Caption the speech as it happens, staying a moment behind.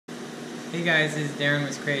Hey guys, this is Darren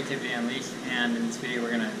with Creativity Unleashed, and in this video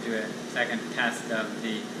we're going to do a second test of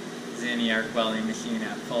the ZENY arc welding machine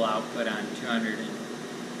at full output on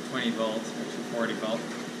 220 volts, which is 40 volts.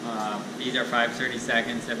 These are 5/32,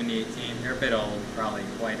 7018. They're a bit old, probably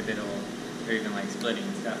quite a bit old. They're even like splitting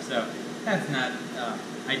and stuff, so that's not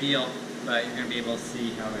ideal, but you're going to be able to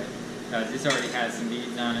see how it does. This already has some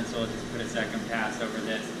beads on it, so we'll just put a second pass over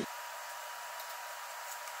this.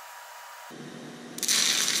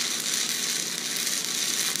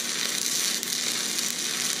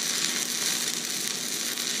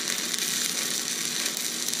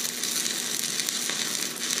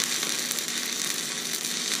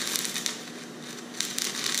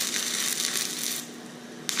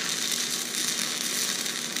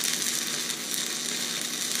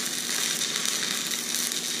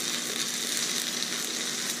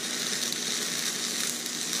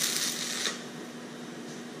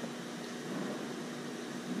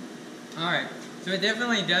 Alright, so it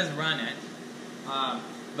definitely does run it,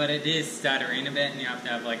 but it is stuttering a bit and you have to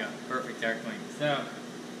have like a perfect arc length. So,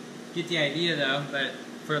 get the idea though, but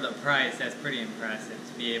for the price that's pretty impressive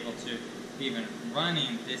to be able to be even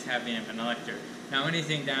running this heavy of an electrode. Now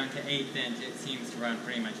anything down to 1/8 inch it seems to run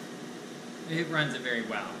pretty much, it runs it very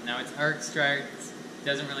well. Now its arc starts,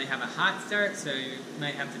 doesn't really have a hot start, so you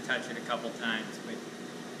might have to touch it a couple times, which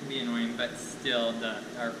can be annoying, but still the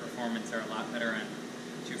arc performance are a lot better on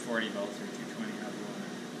 240 volts or 220, however you want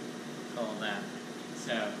to call that.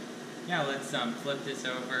 So, yeah, let's flip this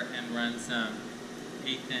over and run some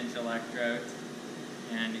 1/8 inch electrodes,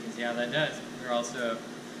 and you can see how that does. We're also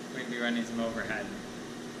going to be running some overhead.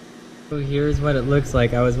 So here's what it looks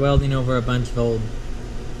like. I was welding over a bunch of old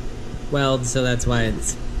welds, so that's why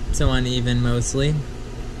it's so uneven mostly.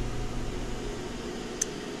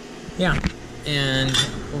 Yeah, and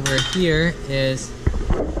over here is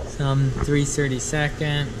some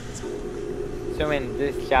 3/32. So in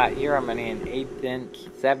this shot here, I'm running an 1/8 inch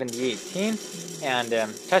 7018, and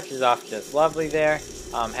touches off just lovely there.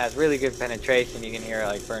 Has really good penetration. You can hear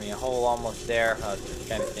like burning a hole almost there. I was just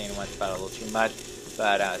kind of staying in one spot a little too much,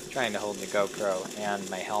 but I was trying to hold the GoPro and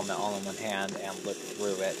my helmet all in one hand and look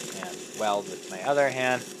through it and weld with my other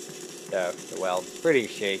hand. So the weld's pretty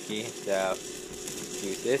shaky, so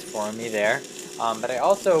excuse this for me there. But I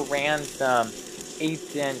also ran some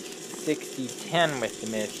 1/8 inch 6010 with the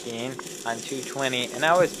machine on 220, and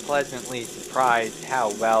I was pleasantly surprised how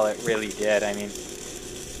well it really did. I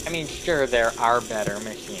mean, sure, there are better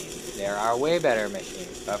machines. There are way better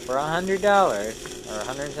machines, but for $100 or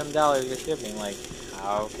 $100 and some dollars with shipping, like,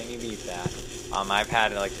 how can you beat that? I've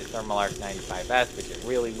had like the Thermal Arc 95S, which it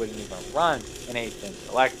really wouldn't even run an 1/8 inch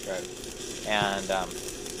electrode, and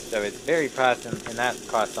so it's very pleasant, and that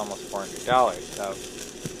costs almost $400. So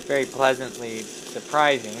very pleasantly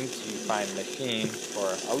surprising to find a machine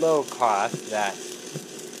for a low cost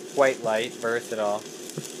that's quite light, versatile,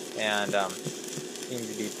 and seems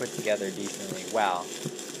to be put together decently well.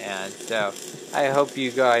 And so I hope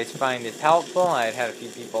you guys find this helpful. I had a few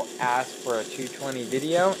people ask for a 220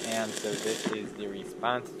 video, and so this is the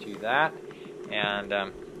response to that. And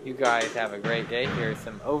you guys have a great day. Here's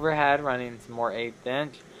some overhead running some more 1/8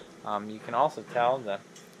 inch. You can also tell the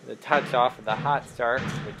touch off of the hot start,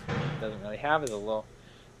 which it doesn't really have, is a little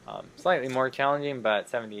slightly more challenging, but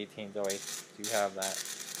 7018s always do have that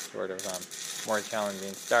sort of more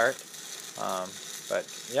challenging start. But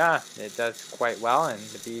yeah, it does quite well, and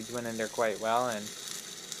the beads went in there quite well, and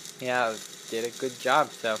yeah, did a good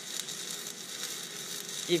job. So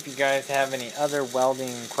if you guys have any other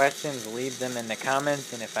welding questions, leave them in the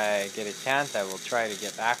comments, and if I get a chance, I will try to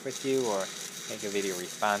get back with you or make a video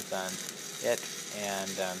response on it.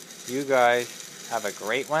 And you guys have a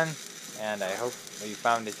great one, and I hope you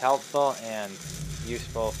found it helpful and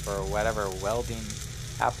useful for whatever welding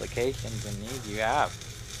applications and needs you have.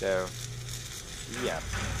 So, yeah.